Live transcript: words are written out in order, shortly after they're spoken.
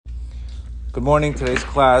Good morning. Today's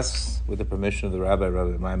class, with the permission of the Rabbi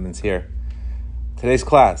Maimon's here. Today's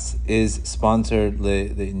class is sponsored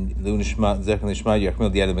Le'unishma Zecher Nishma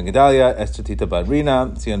Yerachmiel Diana Ben Gedalia, Esther Tita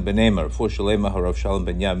Badrina, Tzion Ben Nemer, Fur Shalema, Harav Shalom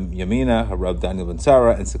Ben Yamina, Harav Daniel Ben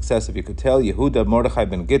Sarah, and success of Yekutel, Yehuda Mordechai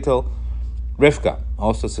Ben Gittel, Rivka.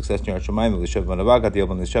 Also success in Yerushalayim, Elishev Ben Avag, Adiel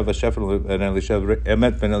Ben Elisheva, Shefer Ben Elishev,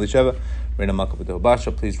 Emet Ben Elisheva, Reina Malka Ben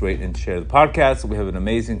Tehobasha. Please rate and share the podcast. We have an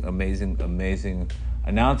amazing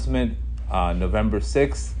announcement. November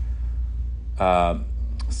 6th,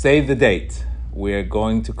 save the date. We're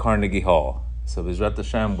going to Carnegie Hall. So B'ezrat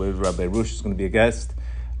Hashem with Rabbi Rush is going to be a guest.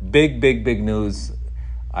 Big news.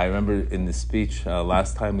 I remember in the speech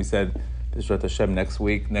last time we said, B'ezrat Hashem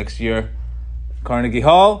next year, Carnegie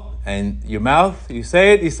Hall, and your mouth, you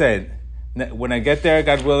say it. When I get there,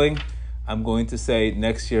 God willing, I'm going to say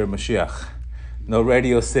next year Mashiach. No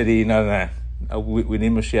Radio City, none of that. We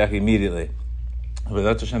need Mashiach immediately.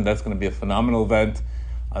 B'ezrat Hashem, that's going to be a phenomenal event.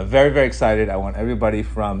 I'm very excited. I want everybody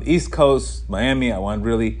from East Coast, Miami. I want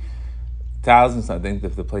really thousands. I think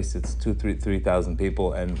if the place it's 3,000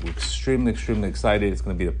 people, and we're extremely excited. It's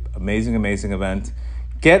going to be an amazing event.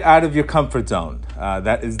 Get out of your comfort zone.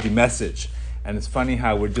 That is the message. And it's funny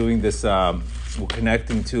how we're doing this. We're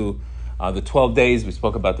connecting to the 12 days. We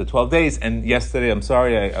spoke about the 12 days. And yesterday, I'm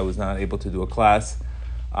sorry, I was not able to do a class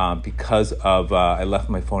because of I left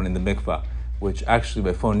my phone in the mikvah, which actually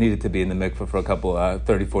my phone needed to be in the mikvah for a couple,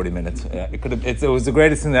 30, 40 minutes. It was the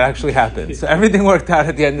greatest thing that actually happened. So everything worked out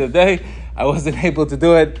at the end of the day. I wasn't able to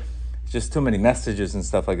do it. Just too many messages and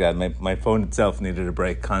stuff like that. My phone itself needed a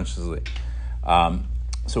break consciously.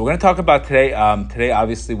 So we're going to talk about today. Today,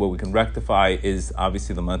 obviously, what we can rectify is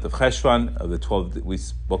obviously the month of Cheshvan. Of the 12, we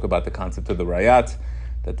spoke about the concept of the Rayat,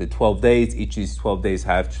 that the 12 days, each of these 12 days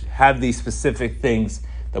have these specific things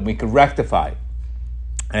that we can rectify.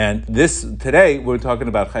 And today we're talking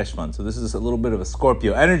about Cheshvan. So this is a little bit of a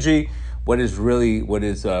Scorpio energy. What is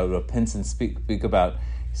Rav Pinson speak about?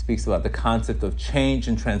 He speaks about the concept of change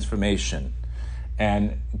and transformation.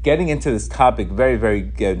 And getting into this topic,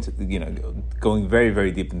 going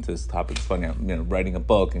very deep into this topic. It's funny, I'm writing a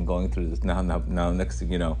book and going through this now next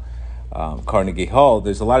thing Carnegie Hall.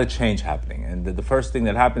 There's a lot of change happening, and the first thing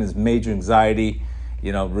that happened is major anxiety.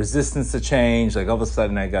 Resistance to change. Like all of a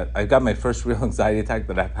sudden, I got my first real anxiety attack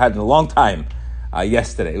that I've had in a long time.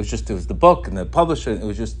 Yesterday, it was the book and the publisher. It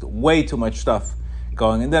was just way too much stuff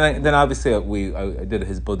going. And then obviously I did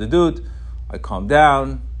his bodedut. I calmed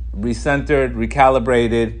down, recentered,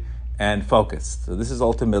 recalibrated, and focused. So this is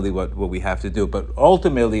ultimately what we have to do. But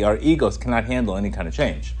ultimately, our egos cannot handle any kind of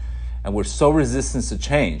change, and we're so resistant to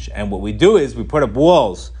change. And what we do is we put up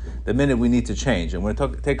walls the minute we need to change. And we're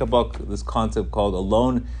going to take a book, this concept called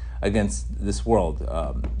Alone Against This World.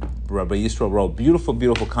 Rabbi Yisrael wrote, beautiful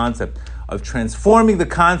concept of transforming the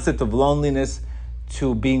concept of loneliness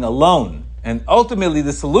to being alone. And ultimately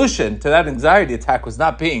the solution to that anxiety attack was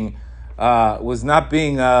not being, I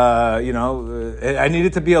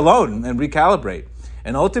needed to be alone and recalibrate.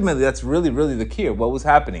 And ultimately that's really the key of what was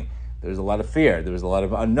happening. There was a lot of fear. There was a lot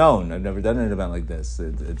of unknown. I've never done an event like this.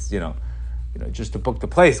 It's just to book the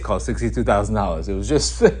place cost $62,000. It was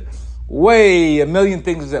just way a million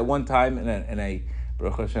things at one time, and I,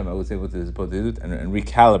 Baruch Hashem, I was able to do it and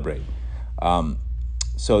recalibrate.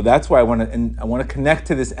 So that's why I want to connect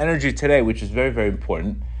to this energy today, which is very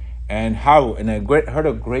important. And I heard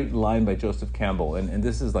a great line by Joseph Campbell, and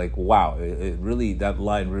this is like wow, it really, that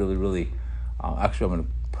line really. Actually, I'm going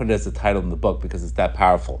to put it as a title in the book because it's that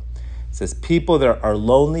powerful. It says people that are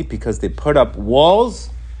lonely because they put up walls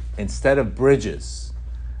instead of bridges.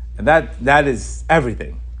 And that is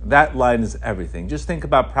everything. That line is everything. Just think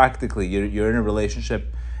about practically, you're in a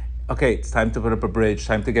relationship. Okay, it's time to put up a bridge,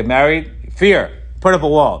 time to get married. Fear, put up a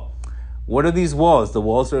wall. What are these walls? The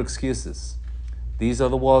walls are excuses. These are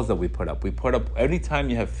the walls that we put up. Anytime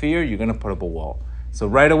you have fear, you're going to put up a wall. So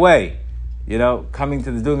right away, coming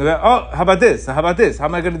to the doing of that, how about this? How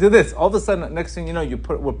am I going to do this? All of a sudden, next thing you know,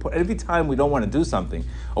 every time we don't want to do something,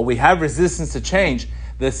 or we have resistance to change,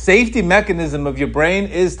 the safety mechanism of your brain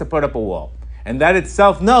is to put up a wall. And that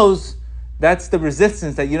itself knows that's the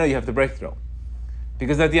resistance that you have to break through.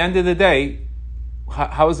 Because at the end of the day,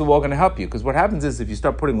 how is the wall going to help you? Because what happens is if you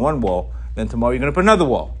start putting one wall, then tomorrow you're going to put another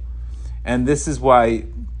wall. And this is why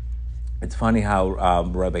it's funny how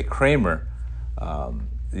Rabbi Kramer,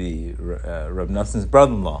 Reb Nelson's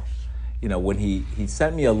brother-in-law, when he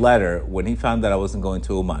sent me a letter, when he found that I wasn't going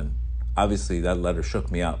to Uman, obviously that letter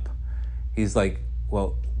shook me up. He's like,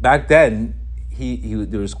 well, back then,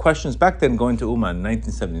 there was questions back then going to Uman in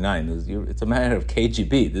 1979. It's a matter of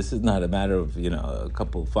KGB. This is not a matter of a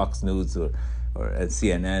couple of Fox News or at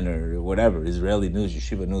CNN or whatever, Israeli news,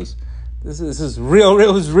 Yeshiva news This is real,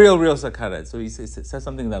 real, real sakaret. So he says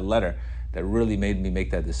something in that letter that really made me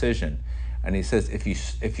make that decision. And he says,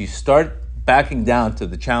 if you start backing down to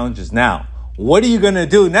the challenges now, what are you going to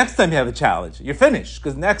do next time you have a challenge? You're finished,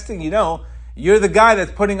 because next thing you know, you're the guy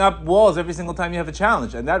that's putting up walls every single time you have a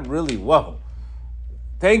challenge. And that really, whoa.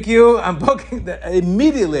 Thank you. I'm booking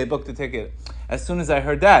immediately I booked a ticket as soon as I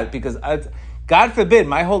heard that, because God forbid,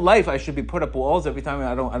 my whole life I should be put up walls every time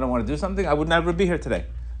I don't want to do something. I would never be here today.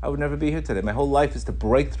 My whole life is to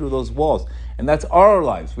break through those walls. And that's our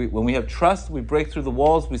lives. When we have trust, we break through the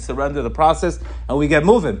walls, we surrender the process, and we get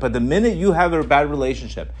moving. But the minute you have a bad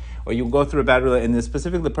relationship, or you go through a bad relationship, and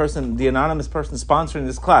specifically the anonymous person sponsoring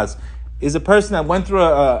this class, is a person that went through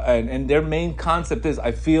and their main concept is,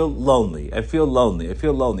 I feel lonely.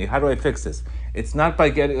 How do I fix this? It's not by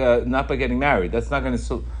getting married. That's not going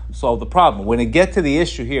to solve the problem. We're going to get to the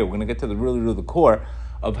issue here. We're going to get to the core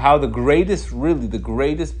of how the greatest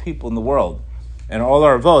people in the world and all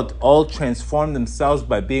our vote all transform themselves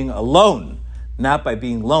by being alone, not by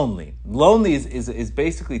being lonely. Lonely is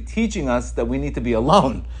basically teaching us that we need to be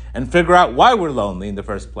alone and figure out why we're lonely in the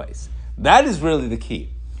first place. That is really the key.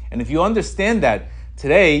 And if you understand that,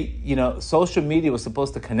 today, social media was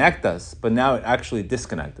supposed to connect us, but now it actually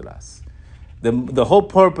disconnected us. The whole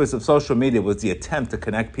purpose of social media was the attempt to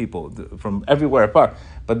connect people from everywhere apart.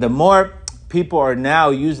 But the more people are now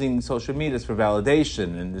using social media for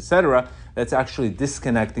validation and etc., that's actually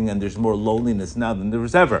disconnecting, and there's more loneliness now than there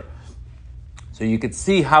was ever. So you could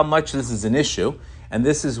see how much this is an issue, and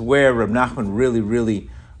this is where Reb Nachman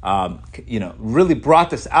really brought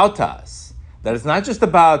this out to us. That it's not just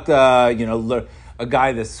about a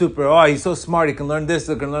guy that's super, he's so smart, he can learn this,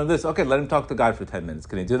 he can learn this. Okay, let him talk to God for 10 minutes.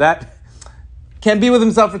 Can he do that? Can't be with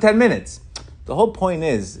himself for 10 minutes. The whole point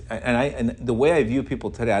is, and the way I view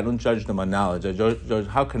people today, I don't judge them on knowledge. I judge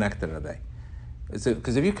how connected are they.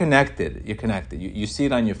 Because if you're connected, you're connected. You see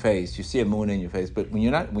it on your face. You see a moon in your face. But when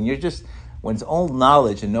it's all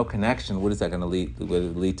knowledge and no connection, what is that going to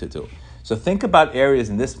lead to? So think about areas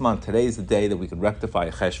in this month. Today is the day that we can rectify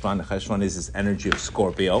a cheshvan. The cheshvan is this energy of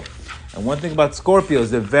Scorpio. And one thing about Scorpios,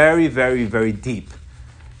 they're very, very, very deep.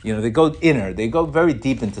 They go inner. They go very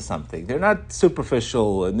deep into something. They're not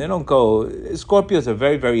superficial, and they don't go. Scorpios are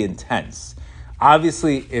very, very intense.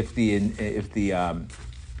 Obviously, if the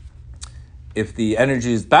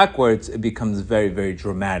energy is backwards, it becomes very, very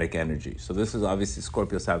dramatic energy. So this is obviously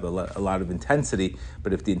Scorpios have a lot of intensity,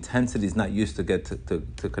 but if the intensity is not used to get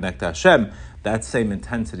to connect to Hashem, that same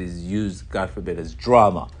intensity is used, God forbid, as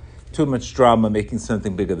drama. Too much drama, making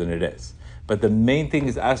something bigger than it is. But the main thing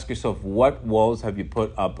is ask yourself, what walls have you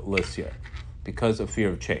put up this year because of fear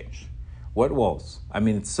of change? What walls? I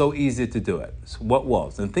mean, it's so easy to do it. So what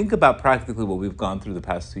walls? And think about practically what we've gone through the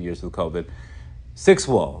past 2 years with COVID. 6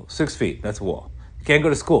 feet, that's a wall. You can't go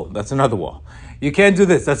to school, that's another wall. You can't do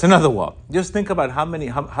this, that's another wall. Just think about how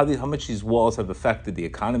much these walls have affected the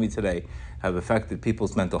economy today, have affected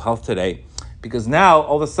people's mental health today. Because now,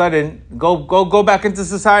 all of a sudden, go back into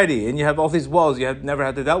society, and you have all these walls you have never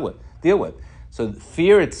had to deal with. So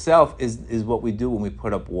fear itself is what we do when we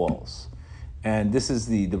put up walls. And this is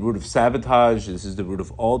the root of sabotage. This is the root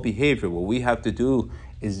of all behavior. What we have to do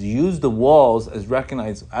is use the walls as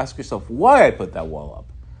ask yourself, why I put that wall up?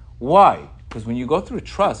 Why? Because when you go through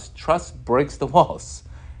trust breaks the walls.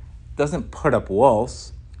 It doesn't put up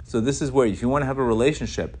walls. So this is where if you want to have a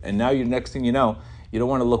relationship, and now next thing you know, you don't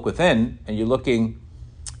want to look within, and you're looking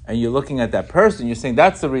at that person, you're saying,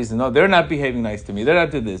 that's the reason. No, they're not behaving nice to me. They're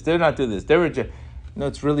not doing this. They're not doing this. No,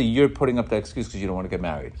 it's really you're putting up that excuse because you don't want to get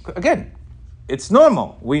married. Again, it's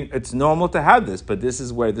normal. It's normal to have this, but this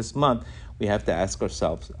is where this month we have to ask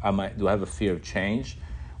ourselves, do I have a fear of change?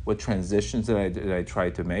 What transitions did I try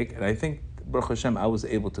to make? And I think, Baruch Hashem, I was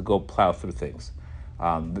able to go plow through things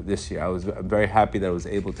this year. I'm very happy that I was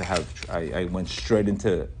able to I went straight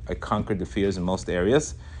into, I conquered the fears in most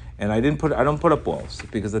areas. And I don't put up walls,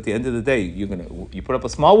 because at the end of the day, you put up a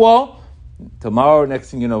small wall, tomorrow, next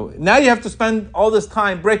thing you know, now you have to spend all this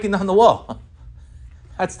time breaking down the wall.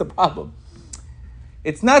 That's the problem.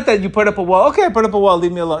 It's not that you put up a wall, okay, I put up a wall,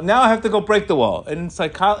 leave me alone. Now I have to go break the wall. And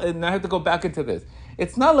and I have to go back into this.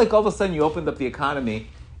 It's not like all of a sudden you opened up the economy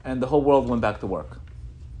and the whole world went back to work.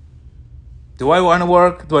 Do I want to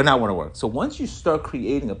work? Do I not want to work? So once you start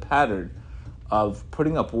creating a pattern of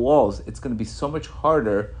putting up walls, it's going to be so much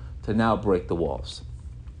harder to now break the walls.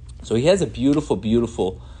 So he has a beautiful,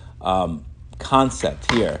 beautiful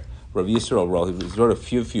concept here. Rav Yisrael wrote. He wrote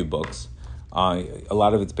a few books. A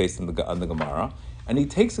lot of it's based on the Gemara, and he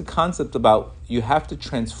takes a concept about you have to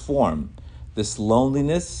transform this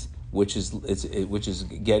loneliness, which is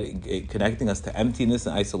connecting us to emptiness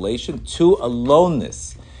and isolation, to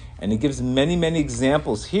aloneness. And he gives many, many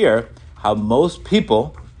examples here how most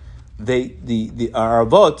people, our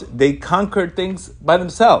avot, they conquered things by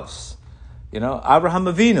themselves. Abraham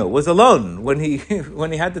Avinu was alone when he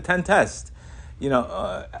when he had the 10 tests.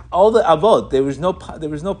 All the avot, there was no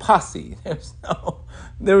posse.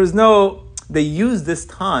 There was no. They used this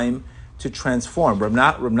time to transform. Rav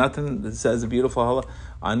Natan says a beautiful halakha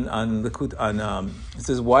on the it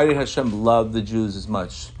says, why did Hashem love the Jews as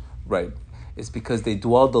much? Right. It's because they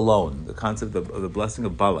dwelled alone. The concept of the blessing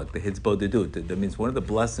of Balak, the Hitzbodedut, that means one of the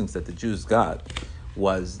blessings that the Jews got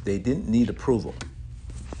was they didn't need approval.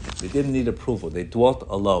 They didn't need approval. They dwelt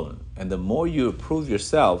alone. And the more you approve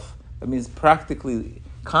yourself, that means practically,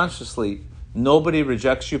 consciously, nobody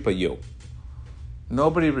rejects you but you.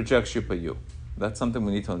 Nobody rejects you but you. That's something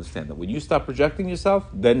we need to understand. That when you stop rejecting yourself,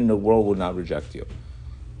 then the world will not reject you.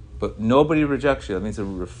 But nobody rejects you. That means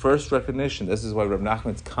a first recognition. This is why Rav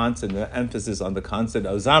Nachman's constant emphasis on the concept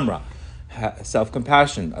of zamra,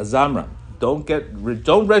 self-compassion, azamra.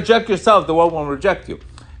 Don't reject yourself. The world won't reject you,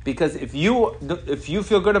 because if you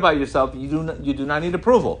feel good about yourself, you do not need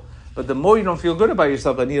approval. But the more you don't feel good about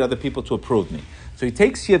yourself, I need other people to approve me. So he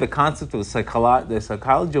takes here the concept of the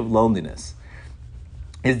psychology of loneliness.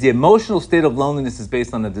 Is the emotional state of loneliness is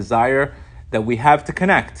based on the desire that we have to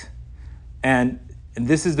connect, and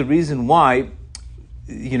this is the reason why,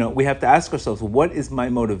 we have to ask ourselves, what is my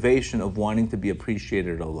motivation of wanting to be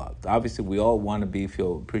appreciated or loved? Obviously, we all want to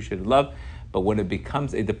feel appreciated, loved, but when it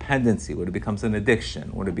becomes a dependency, when it becomes an addiction,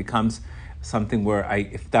 when it becomes something where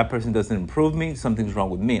if that person doesn't improve me, something's wrong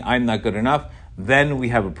with me, I'm not good enough, then we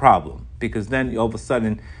have a problem. Because then all of a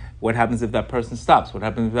sudden, what happens if that person stops? What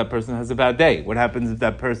happens if that person has a bad day? What happens if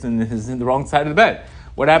that person is in the wrong side of the bed?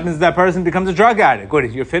 What happens if that person becomes a drug addict?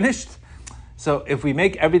 Good, you're finished? So if we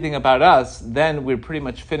make everything about us, then we're pretty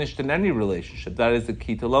much finished in any relationship. That is the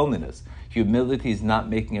key to loneliness. Humility is not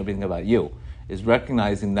making everything about you. Is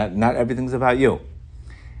recognizing that not everything's about you.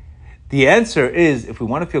 The answer is, if we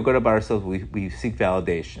want to feel good about ourselves, we seek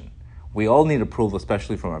validation. We all need approval,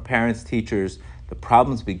 especially from our parents, teachers. The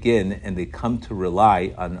problems begin, and they come to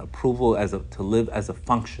rely on approval to live as a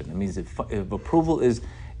function. It means if approval is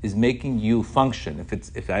making you function.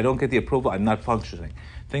 If I don't get the approval, I'm not functioning.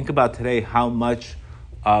 Think about today how much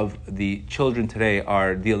of the children today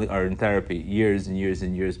are in therapy years and years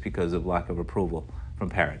and years because of lack of approval from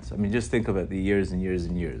parents. I mean, just think of it, the years and years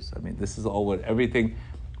and years. I mean, this is all what everything.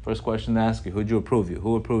 First question to ask you: who'd you approve you?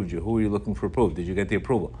 Who approved you? Who were you looking for approval? Did you get the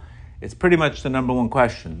approval? It's pretty much the number one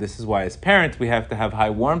question. This is why, as parents, we have to have high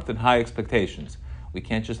warmth and high expectations. We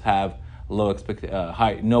can't just have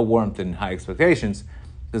no warmth and high expectations.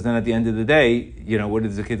 Because then at the end of the day, what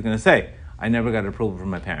is the kid going to say? I never got approval from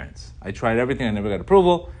my parents. I tried everything, I never got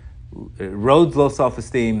approval. Roads low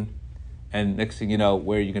self-esteem, and next thing you know,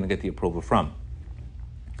 where are you going to get the approval from?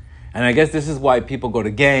 And I guess this is why people go to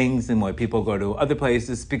gangs and why people go to other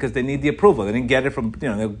places, because they need the approval. They didn't get it from,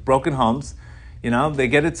 their broken homes. They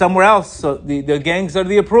get it somewhere else. So the gangs are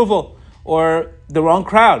the approval, or the wrong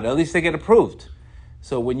crowd. At least they get approved.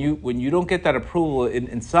 So when you don't get that approval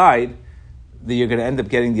inside, you're going to end up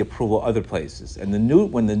getting the approval other places. And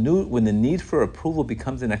when the need for approval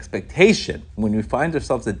becomes an expectation, when we find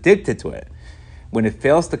ourselves addicted to it, when it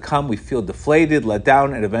fails to come, we feel deflated, let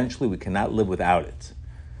down, and eventually we cannot live without it.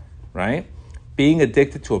 Right? Being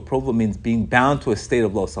addicted to approval means being bound to a state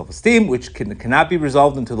of low self-esteem, which cannot be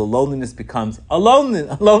resolved until the loneliness becomes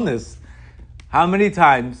aloneness. How many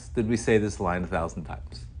times did we say this line 1,000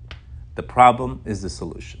 times? The problem is the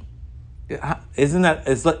solution. Isn't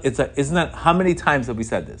that how many times have we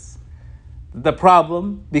said this? The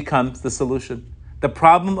problem becomes the solution. The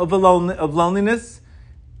problem of loneliness,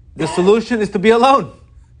 the solution is to be alone.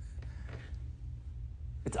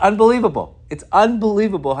 It's unbelievable. It's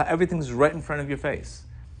unbelievable how everything's right in front of your face.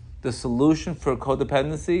 The solution for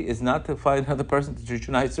codependency is not to find another person to treat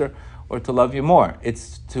you nicer or to love you more.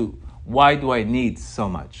 It's why do I need so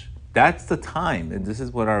much? That's the time, and this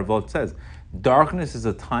is what our vote says. Darkness is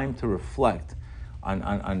a time to reflect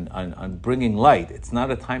on bringing light. It's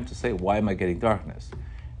not a time to say, why am I getting darkness?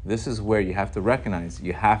 This is where you have to recognize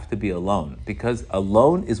you have to be alone. Because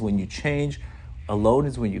alone is when you change. Alone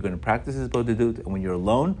is when you're going to practice this bodhidut. And when you're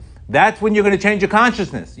alone, that's when you're going to change your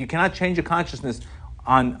consciousness. You cannot change your consciousness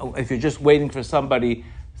if you're just waiting for somebody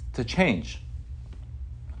to change.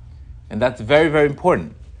 And that's very, very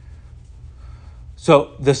important.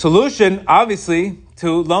 So the solution, obviously,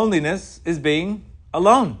 to loneliness is being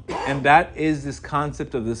alone. And that is this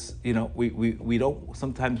concept of this,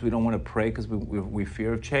 sometimes we don't want to pray because we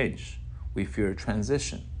fear of change. We fear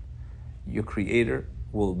transition. Your creator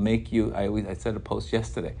will make you, I said a post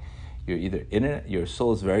yesterday, You're either your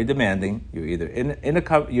soul is very demanding. You're either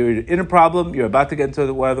you're in a problem. You're about to get into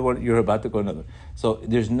the other one. You're about to go another. So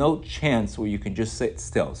there's no chance where you can just sit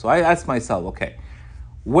still. So I ask myself, okay,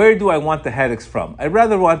 where do I want the headaches from? I'd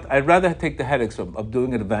rather take the headaches of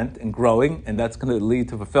doing an event and growing, and that's going to lead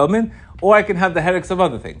to fulfillment, or I can have the headaches of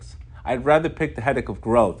other things. I'd rather pick the headache of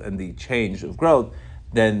growth and the change of growth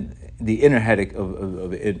than the inner headache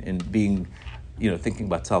of in being, thinking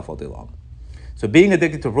about self all day long. So being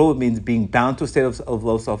addicted to rule means being bound to a state of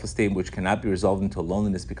low self-esteem, which cannot be resolved until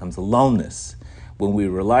loneliness becomes aloneness. When we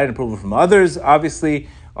rely on approval from others, obviously,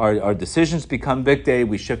 our decisions become victim.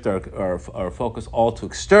 We shift our focus all to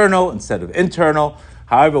external instead of internal.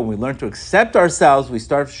 However, when we learn to accept ourselves, we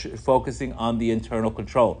start focusing on the internal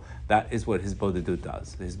control. That is what His Bodhidut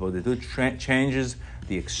does. His Bodhidut changes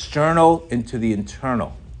the external into the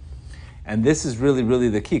internal. And this is really, really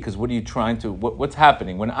the key, because what's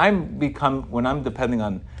happening? When I'm depending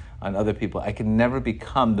on other people, I can never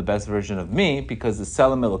become the best version of me, because the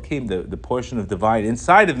Selam Elokim, the portion of divine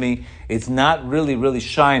inside of me, is not really, really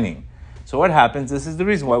shining. So what happens? This is the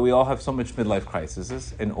reason why we all have so much midlife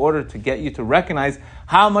crises, in order to get you to recognize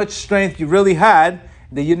how much strength you really had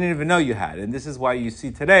that you didn't even know you had. And this is why you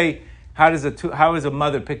see today, how is a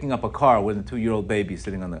mother picking up a car with a 2-year-old baby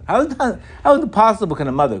sitting on the... How is it possible can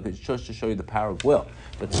a mother? Because it's just to show you the power of will.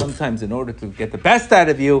 But sometimes in order to get the best out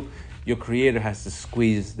of you, your Creator has to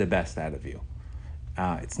squeeze the best out of you.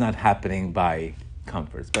 It's not happening by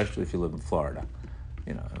comfort, especially if you live in Florida.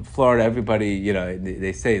 In Florida, everybody,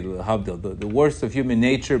 they say, the worst of human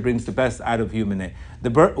nature brings the best out of human nature.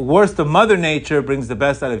 The worst of Mother Nature brings the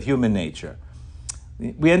best out of human nature.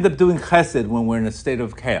 We end up doing chesed when we're in a state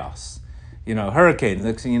of chaos. Hurricanes,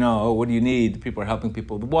 next thing you know, what do you need? People are helping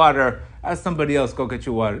people with water. Ask somebody else, go get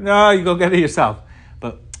your water. No, you go get it yourself.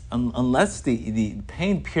 But unless the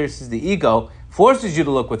pain pierces the ego, forces you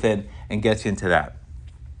to look within and gets you into that.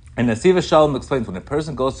 And Nasiva Shalom explains, when a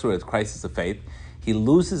person goes through a crisis of faith, he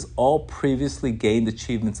loses all previously gained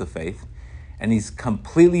achievements of faith, and he's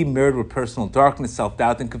completely mirrored with personal darkness,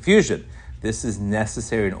 self-doubt, and confusion. This is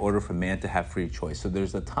necessary in order for man to have free choice. So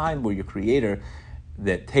there's a time where your Creator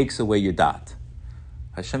that takes away your dot.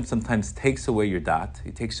 Hashem sometimes takes away your dot.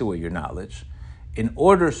 He takes away your knowledge in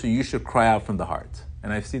order so you should cry out from the heart.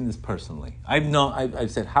 And I've seen this personally. I've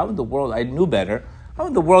said, how in the world, I knew better. How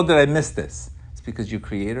in the world did I miss this? It's because your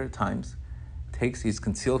Creator at times he's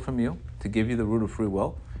concealed from you to give you the root of free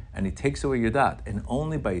will, and He takes away your dot. And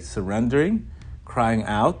only by surrendering, crying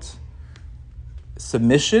out,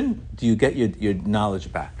 submission, do you get your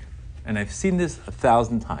knowledge back. And I've seen this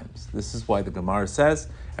 1,000 times. This is why the Gemara says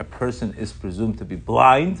a person is presumed to be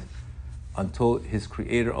blind until his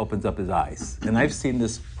Creator opens up his eyes. And I've seen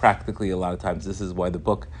this practically a lot of times. This is why the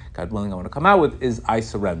book, God willing, I want to come out with, is I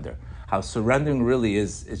Surrender. How surrendering really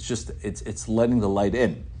is, it's letting the light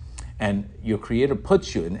in. And your Creator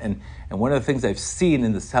puts you in. And one of the things I've seen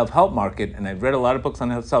in the self-help market, and I've read a lot of books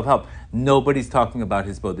on self-help, nobody's talking about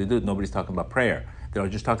His Bodhidut, nobody's talking about prayer. They're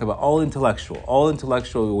just talking about all intellectual,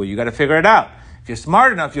 where you got to figure it out. If you're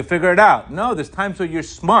smart enough, you'll figure it out. No, there's times where you're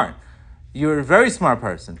smart. You're a very smart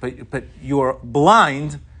person, but you're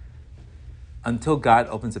blind until God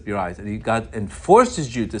opens up your eyes and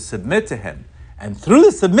forces you to submit to Him. And through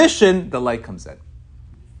the submission, the light comes in.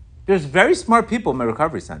 There's very smart people in my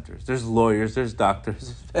recovery centers. There's lawyers, there's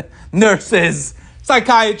doctors, nurses,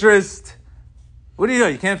 psychiatrists. What do you know?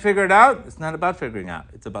 You can't figure it out? It's not about figuring out.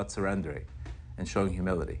 It's about surrendering and showing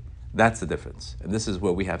humility. That's the difference. And this is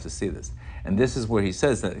where we have to see this. And this is where he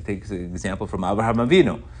says that he takes an example from Abraham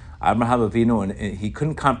Avinu. Abraham Avinu, and he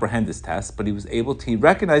couldn't comprehend this test, but he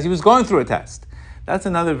recognized he was going through a test. That's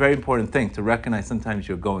another very important thing, to recognize sometimes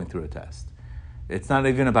you're going through a test. It's not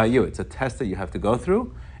even about you. It's a test that you have to go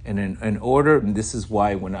through. And in order, and this is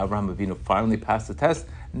why when Abraham Avinu finally passed the test,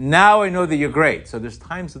 now I know that you're great. So there's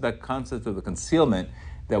times of that concept of the concealment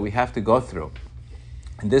that we have to go through.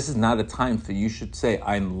 And this is not a time for you should say,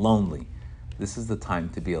 I'm lonely. This is the time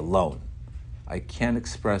to be alone. I can't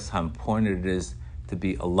express how important it is to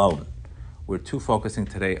be alone. We're too focusing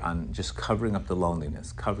today on just covering up the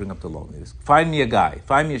loneliness. Find me a guy.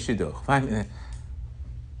 Find me a shidduch.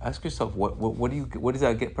 Ask yourself, what is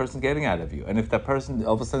that person getting out of you? And if that person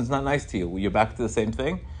all of a sudden is not nice to you, you're back to the same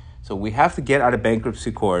thing. So we have to get out of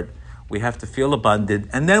bankruptcy court. We have to feel abundant,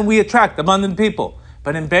 and then we attract abundant people.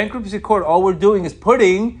 But in bankruptcy court, all we're doing is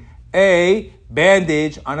putting a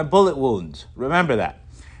bandage on a bullet wound. Remember that.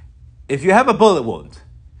 If you have a bullet wound,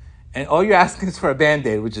 and all you're asking is for a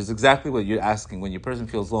Band-Aid, which is exactly what you're asking when your person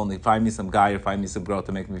feels lonely, find me some guy or find me some girl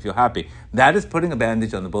to make me feel happy. That is putting a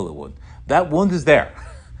bandage on the bullet wound. That wound is there.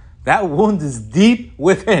 That wound is deep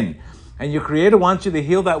within. And your Creator wants you to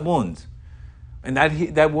heal that wound. And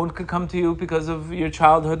that wound could come to you because of your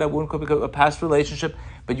childhood, that wound could be a past relationship,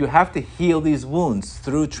 but you have to heal these wounds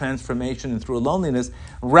through transformation and through loneliness,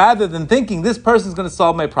 rather than thinking this person's going to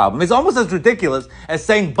solve my problem. It's almost as ridiculous as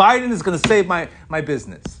saying Biden is going to save my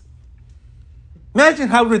business. Imagine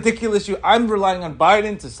how ridiculous I'm relying on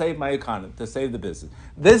Biden to save my economy, to save the business.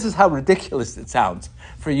 This is how ridiculous it sounds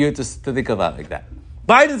for you to think about it like that.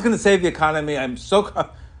 Biden's going to save the economy.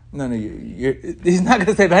 No, he's not going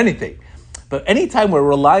to save anything. But anytime we're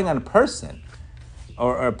relying on a person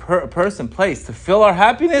or a person, place to fill our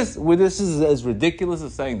happiness, this is as ridiculous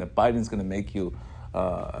as saying that Biden's going to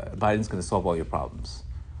Biden's going to solve all your problems,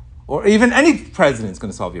 or even any president's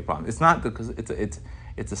going to solve your problem. It's not, because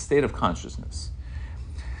it's a state of consciousness.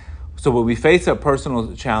 So when we face a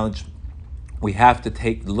personal challenge, we have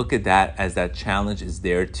to look at that as that challenge is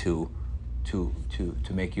there to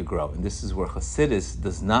make you grow. And this is where Hasidus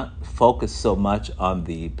does not focus so much on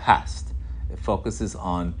the past. It focuses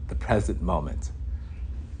on the present moment.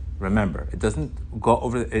 Remember, it doesn't go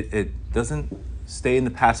over. It doesn't stay in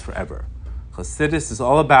the past forever. Hasidus is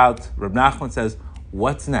all about. Reb Nachman says,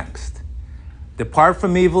 "What's next? Depart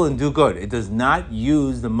from evil and do good." It does not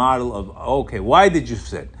use the model of, okay, why did you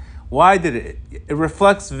sin? Why did it? It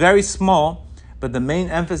reflects very small, but the main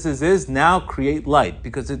emphasis is now create light,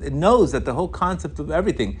 because it knows that the whole concept of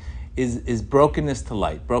everything is brokenness to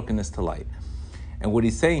light. Brokenness to light. And what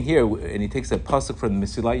he's saying here, and he takes a pasuk from the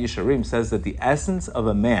Mesilat Yesharim, says that the essence of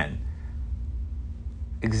a man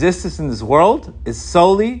existence in this world is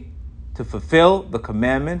solely to fulfill the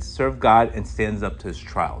commandments, serve God, and stands up to his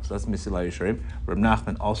trials. That's Mesilat Yesharim. Reb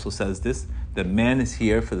Nachman also says this, that man is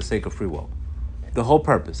here for the sake of free will. The whole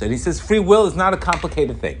purpose. And he says free will is not a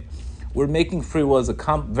complicated thing. We're making free will as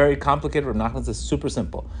very complicated. Reb Nachman says super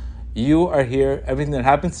simple. You are here, everything that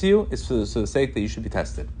happens to you is for the sake that you should be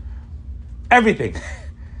tested. Everything.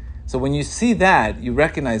 So when you see that, you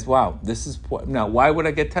recognize, wow, now why would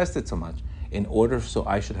I get tested so much? In order so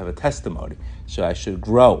I should have a testimony, so I should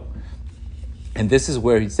grow. And this is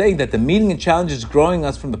where he's saying that the meaning and challenge is growing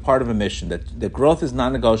us from the part of a mission, that the growth is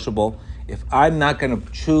non-negotiable. If I'm not going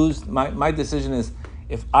to choose, my decision is,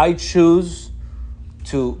 if I choose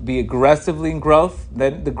to be aggressively in growth,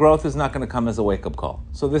 then the growth is not going to come as a wake-up call.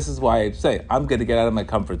 So this is why I say, I'm going to get out of my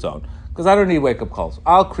comfort zone, because I don't need wake-up calls.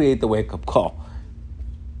 I'll create the wake-up call.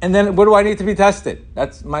 And then what do I need to be tested?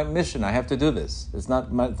 That's my mission. I have to do this. It's not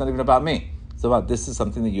even about me. It's about, this is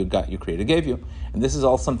something that your Creator gave you. And this is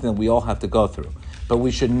all something that we all have to go through. But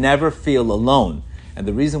we should never feel alone. And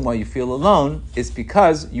the reason why you feel alone is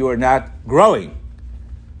because you are not growing.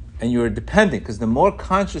 And you're dependent. Because the more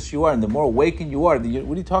conscious you are and the more awakened you are,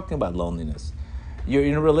 what are you talking about, loneliness? You're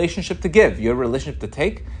in a relationship to give. You're in a relationship to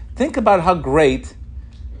take. Think about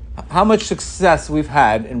how much success we've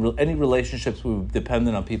had in any relationships we've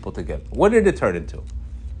depended on people to give. What did it turn into?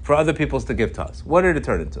 For other people to give to us. What did it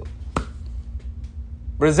turn into?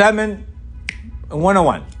 Resentment,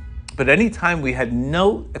 101. But any time we had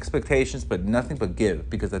no expectations, but nothing but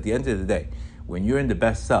give, because at the end of the day, when you're in the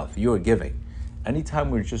best self, you are giving.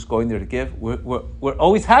 Anytime we're just going there to give, we're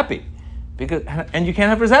always happy, and you can't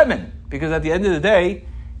have resentment, because at the end of the day,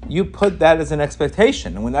 you put that as an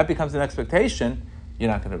expectation, and when that becomes an expectation, you're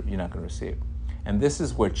not going to receive. And this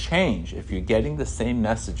is where change, if you're getting the same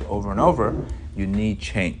message over and over, you need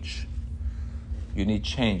change. You need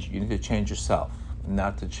change. You need to change yourself,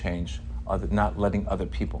 not to change not letting other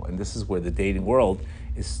people. And this is where the dating world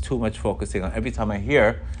is too much focusing on. Every time I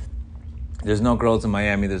hear, there's no girls in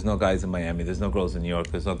Miami, there's no guys in Miami, there's no girls in New York,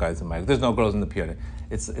 there's no guys in Miami, there's no girls in the Pier.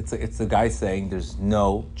 It's the guy saying there's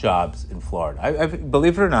no jobs in Florida. I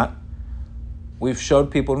believe it or not, we've showed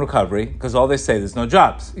people in recovery, because all they say, there's no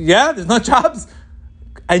jobs. Yeah, there's no jobs.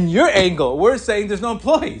 And your angle, we're saying there's no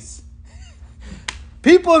employees.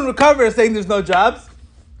 People in recovery are saying there's no jobs.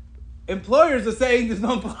 Employers are saying there's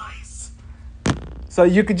no employees. So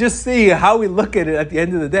you could just see how we look at it at the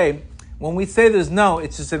end of the day. When we say there's no,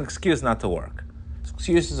 it's just an excuse not to work.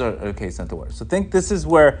 Excuses are a case not to work. So think this is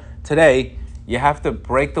where today you have to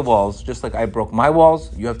break the walls. Just like I broke my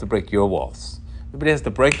walls, you have to break your walls. Everybody has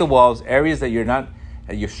to break the walls, areas that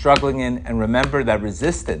you're struggling in, and remember that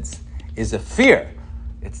resistance is a fear.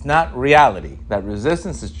 It's not reality. That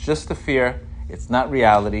resistance is just a fear. It's not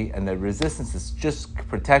reality, and that resistance is just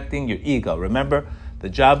protecting your ego. Remember, the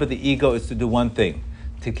job of the ego is to do one thing: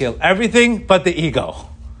 to kill everything but the ego.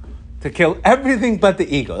 To kill everything but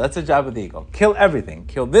the ego. That's the job of the ego. Kill everything.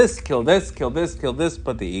 Kill this, kill this, kill this, kill this,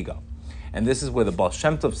 but the ego. And this is where the Baal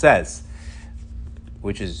Shem Tov says,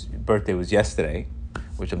 which his birthday was yesterday,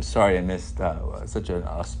 which I'm sorry I missed such an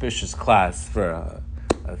auspicious class for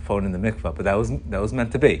a phone in the mikvah, but that was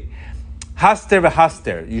meant to be. Haster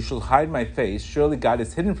v'haster, you shall hide my face. Surely God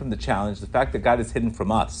is hidden from the challenge, the fact that God is hidden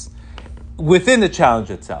from us, within the challenge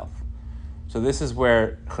itself. So this is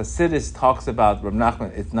where Chassidus talks about Rav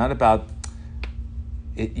Nachman. It's not about,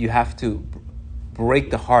 you have to break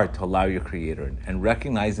the heart to allow your Creator, and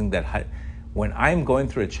recognizing that when I'm going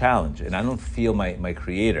through a challenge and I don't feel my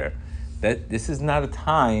Creator, that this is not a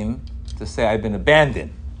time to say I've been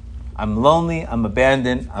abandoned. I'm lonely, I'm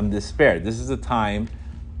abandoned, I'm despaired. This is a time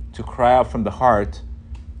to cry out from the heart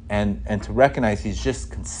and to recognize He's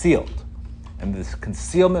just concealed. And this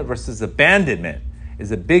concealment versus abandonment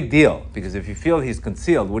is a big deal, because if you feel He's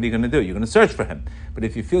concealed, what are you going to do? You're going to search for Him. But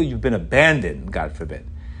if you feel you've been abandoned, God forbid,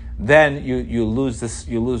 then you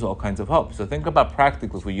lose all kinds of hope. So think about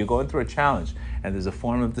practicals where you're going through a challenge and there's a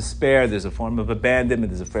form of despair, there's a form of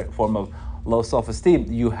abandonment, there's a form of low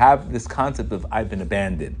self-esteem. You have this concept of I've been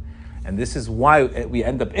abandoned. And this is why we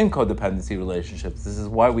end up in codependency relationships. This is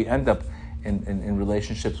why we end up in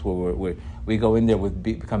relationships where we go in there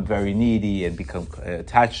become very needy and become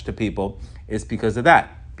attached to people. It's because of that.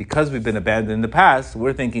 Because we've been abandoned in the past,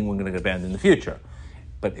 we're thinking we're going to get abandoned in the future.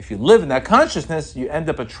 But if you live in that consciousness, you end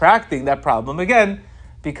up attracting that problem again,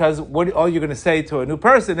 because all you're going to say to a new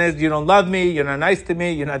person is, you don't love me, you're not nice to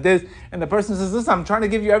me, you're not this. And the person says, listen, I'm trying to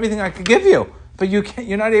give you everything I could give you, but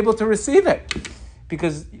you're not able to receive it.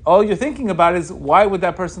 Because all you're thinking about is, why would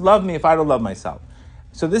that person love me if I don't love myself?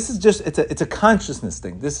 So this is just, it's a consciousness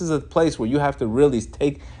thing. This is a place where you have to really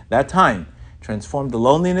take that time, transform the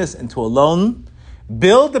loneliness into alone,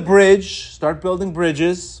 build a bridge, start building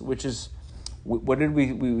bridges, which is, what did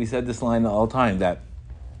we said this line all the time,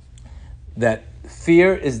 that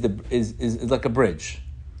fear is like a bridge.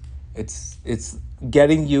 It's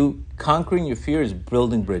getting you, conquering your fear is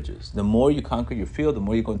building bridges. The more you conquer your fear, the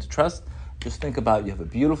more you're going to trust. Just think about, you have a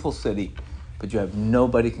beautiful city, but you have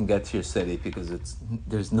nobody can get to your city because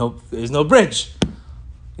there's no bridge.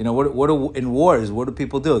 You know, in wars, what do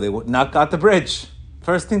people do? They knock out the bridge.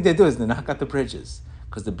 First thing they do is they knock out the bridges,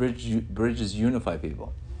 because the bridges unify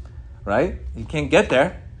people, right? You can't get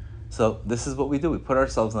there. So this is what we do. We put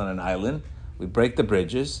ourselves on an island, we break the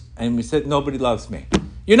bridges, and we said, nobody loves me.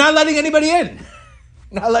 You're not letting anybody in.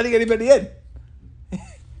 Not letting anybody in.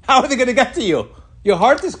 How are they going to get to you? Your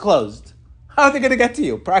heart is closed. How are they going to get to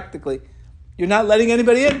you? Practically, you're not letting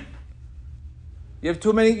anybody in. You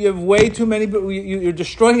have way too many. You're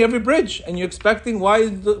destroying every bridge, and you're expecting, why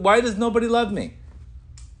does nobody love me?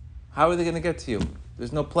 How are they going to get to you?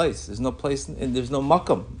 There's no place. There's no place, and there's no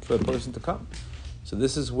makom for a person to come. So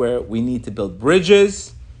this is where we need to build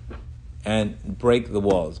bridges and break the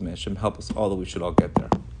walls. May Hashem help us all that we should all get there.